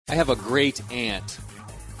I have a great aunt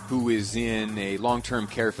who is in a long-term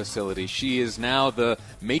care facility. She is now the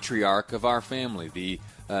matriarch of our family,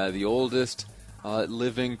 the oldest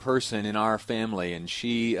living person in our family, and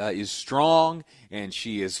she is strong and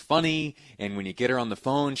she is funny, and when you get her on the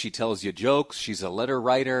phone, she tells you jokes. She's a letter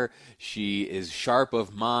writer. She is sharp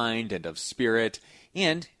of mind and of spirit,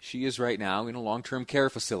 and she is right now in a long-term care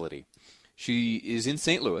facility. She is in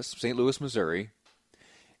St. Louis, Missouri,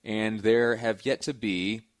 and there have yet to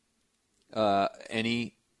be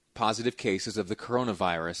any positive cases of the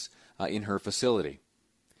coronavirus in her facility.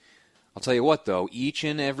 I'll tell you what, though, each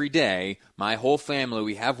and every day, my whole family,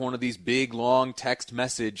 we have one of these big, long text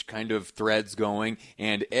message kind of threads going,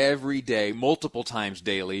 and every day, multiple times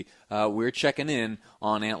daily, we're checking in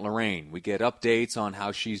on Aunt Lorraine. We get updates on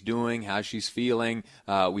how she's doing, how she's feeling.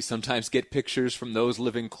 We sometimes get pictures from those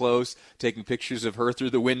living close, taking pictures of her through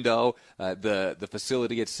the window. The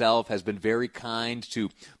facility itself has been very kind to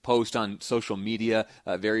post on social media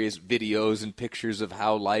various videos and pictures of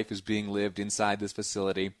how life is being lived inside this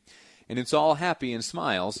facility. And it's all happy and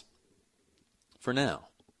smiles for now.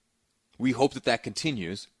 We hope that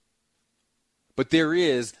continues. But there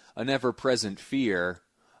is an ever-present fear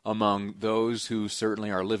among those who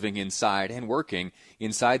certainly are living inside and working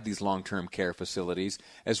inside these long-term care facilities,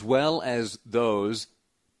 as well as those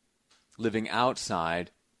living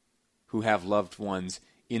outside who have loved ones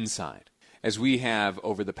inside. As we have,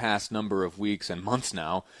 over the past number of weeks and months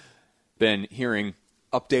now, been hearing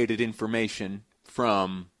updated information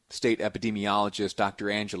from State epidemiologist Dr.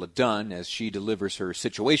 Angela Dunn as she delivers her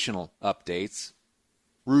situational updates,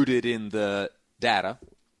 rooted in the data,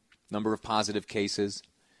 number of positive cases,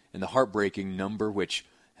 and the heartbreaking number, which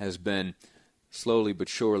has been slowly but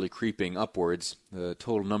surely creeping upwards, the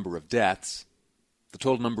total number of deaths, the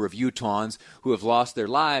total number of Utahns who have lost their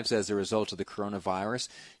lives as a result of the coronavirus.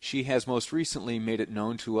 She has most recently made it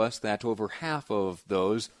known to us that over half of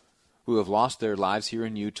those who have lost their lives here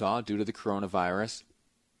in Utah due to the coronavirus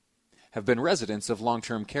have been residents of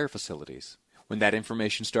long-term care facilities. When that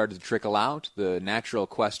information started to trickle out, the natural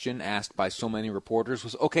question asked by so many reporters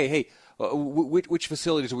was, okay, hey, which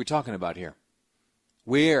facilities are we talking about here?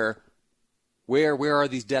 Where are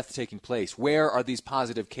these deaths taking place? Where are these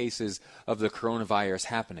positive cases of the coronavirus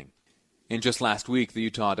happening? And just last week, the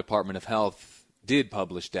Utah Department of Health did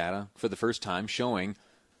publish data for the first time showing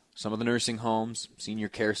some of the nursing homes, senior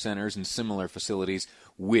care centers, and similar facilities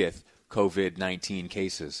with COVID-19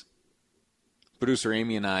 cases. Producer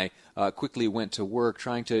Amy and I quickly went to work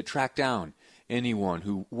trying to track down anyone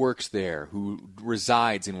who works there, who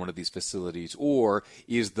resides in one of these facilities, or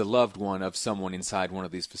is the loved one of someone inside one of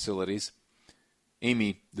these facilities.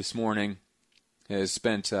 Amy, this morning, has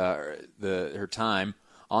spent her time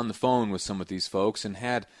on the phone with some of these folks and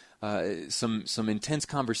had some intense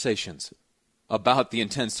conversations about the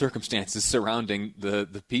intense circumstances surrounding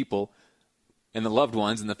the people and the loved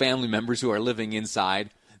ones and the family members who are living inside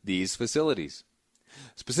these facilities.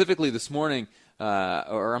 Specifically this morning,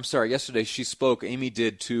 yesterday, Amy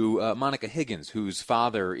did to Monica Higgins, whose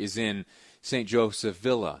father is in St. Joseph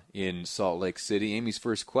Villa in Salt Lake City. Amy's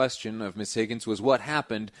first question of Miss Higgins was what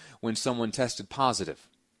happened when someone tested positive.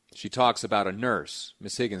 She talks about a nurse,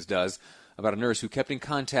 Miss Higgins does, about a nurse who kept in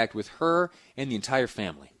contact with her and the entire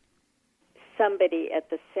family. Somebody at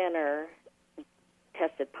the center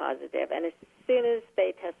tested positive, and as soon as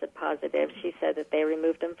they tested positive, she said that they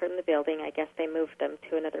removed them from the building. I guess they moved them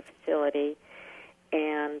to another facility,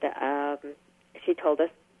 and she told us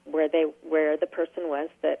where the person was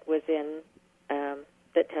that was in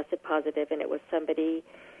that tested positive, and it was somebody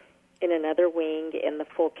in another wing in the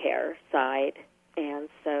full care side. And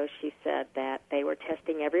so she said that they were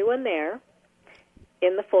testing everyone there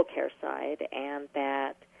in the full care side, and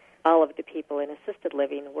that all of the people in assisted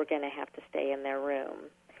living were going to have to stay in their room,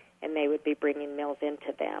 and they would be bringing meals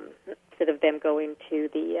into them instead of them going to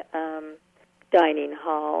the dining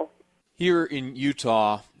hall. Here in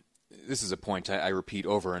Utah, this is a point I repeat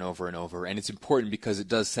over and over and over, and it's important because it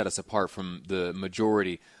does set us apart from the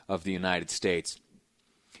majority of the United States.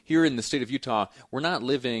 Here in the state of Utah, we're not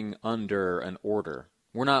living under an order.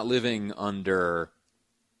 We're not living under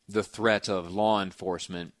the threat of law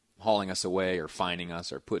enforcement hauling us away or fining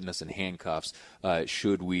us or putting us in handcuffs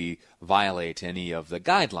should we violate any of the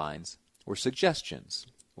guidelines or suggestions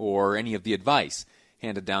or any of the advice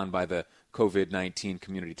handed down by the COVID-19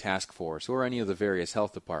 Community Task Force or any of the various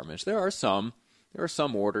health departments. There are some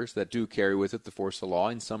orders that do carry with it the force of law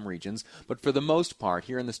in some regions, but for the most part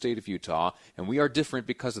here in the state of Utah, and we are different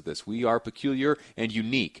because of this, we are peculiar and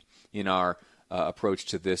unique in our approach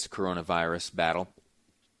to this coronavirus battle.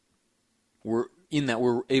 We're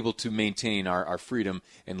able to maintain our freedom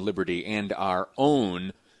and liberty and our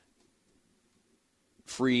own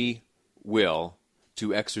free will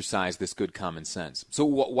to exercise this good common sense. So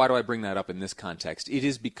why do I bring that up in this context? It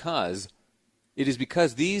is because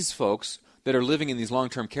these folks that are living in these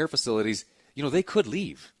long-term care facilities, they could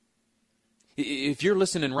leave. If you're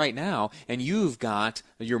listening right now and you've got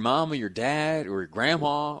your mom or your dad or your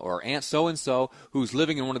grandma or Aunt so-and-so who's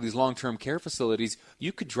living in one of these long-term care facilities,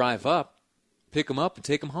 you could drive up, pick them up, and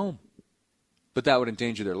take them home. But that would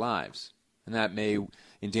endanger their lives, and that may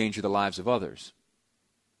endanger the lives of others.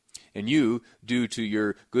 And you, due to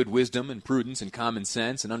your good wisdom and prudence and common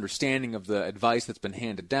sense and understanding of the advice that's been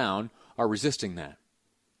handed down, are resisting that.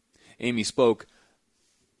 Amy spoke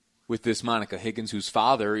with this Monica Higgins, whose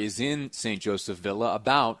father is in St. Joseph Villa,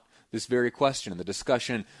 about this very question and the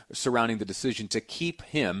discussion surrounding the decision to keep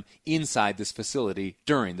him inside this facility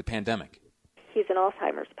during the pandemic. He's an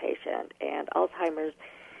Alzheimer's patient, and Alzheimer's,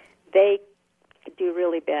 they do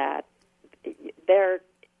really bad.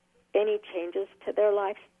 Any changes to their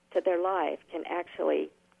life can actually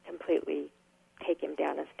completely take him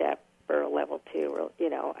down a step or a level 2, or,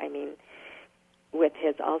 with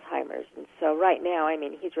his Alzheimer's. And so right now,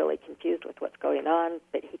 he's really confused with what's going on,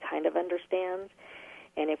 but he kind of understands.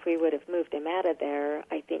 And if we would have moved him out of there,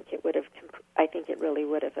 I think it really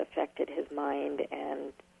would have affected his mind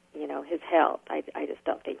and, his health. I just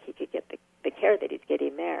don't think he could get the care that he's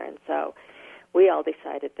getting there. And so we all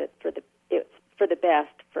decided that it's for the best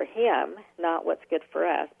for him, not what's good for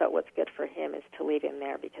us, but what's good for him is to leave him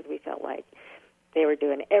there, because we felt like they were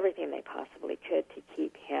doing everything they possibly could to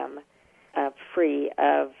keep him free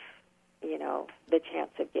of, the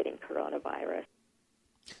chance of getting coronavirus.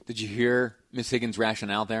 Did you hear Ms. Higgins'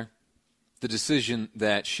 rationale there? The decision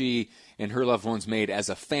that she and her loved ones made as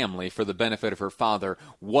a family for the benefit of her father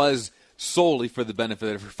was solely for the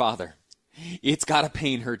benefit of her father. It's got to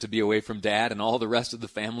pain her to be away from Dad and all the rest of the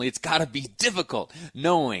family. It's got to be difficult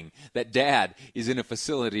knowing that Dad is in a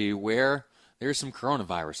facility where there's some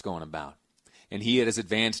coronavirus going about. And he, at his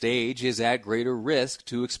advanced age, is at greater risk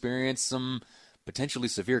to experience some potentially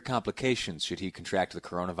severe complications should he contract the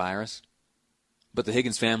coronavirus. But the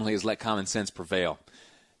Higgins family has let common sense prevail.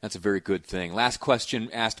 That's a very good thing. Last question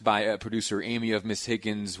asked by producer Amy of Miss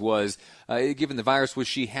Higgins was, given the virus, was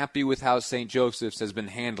she happy with how St. Joseph's has been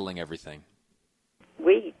handling everything?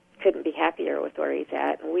 We couldn't be happier with where he's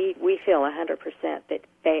at. We feel 100% that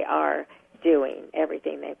they are doing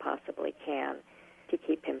everything they possibly can to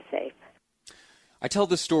keep him safe. I tell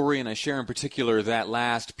this story, and I share in particular that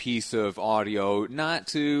last piece of audio, not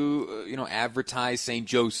to advertise St.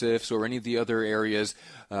 Joseph's or any of the other areas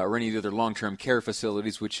or any of the other long-term care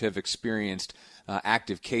facilities which have experienced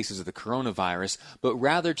active cases of the coronavirus, but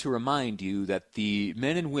rather to remind you that the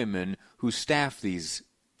men and women who staff these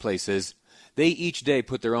places, they each day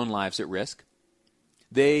put their own lives at risk.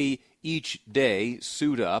 They each day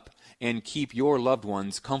suit up and keep your loved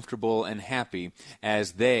ones comfortable and happy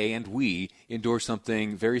as they and we endure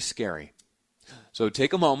something very scary. So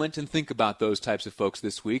take a moment and think about those types of folks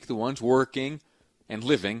this week, the ones working and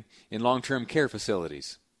living in long-term care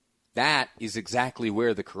facilities. That is exactly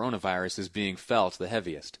where the coronavirus is being felt the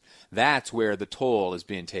heaviest. That's where the toll is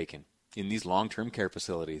being taken, in these long-term care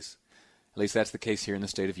facilities. At least that's the case here in the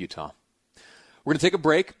state of Utah. We're going to take a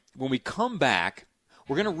break. When we come back,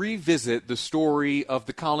 we're going to revisit the story of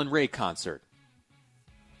the Colin Ray concert.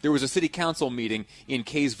 There was a city council meeting in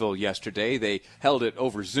Kaysville yesterday. They held it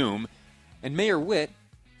over Zoom, and Mayor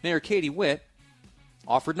Katie Witt,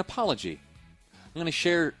 offered an apology. I'm going to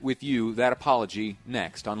share with you that apology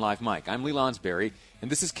next on Live Mike. I'm Lee Lonsberry,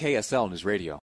 and this is KSL News Radio.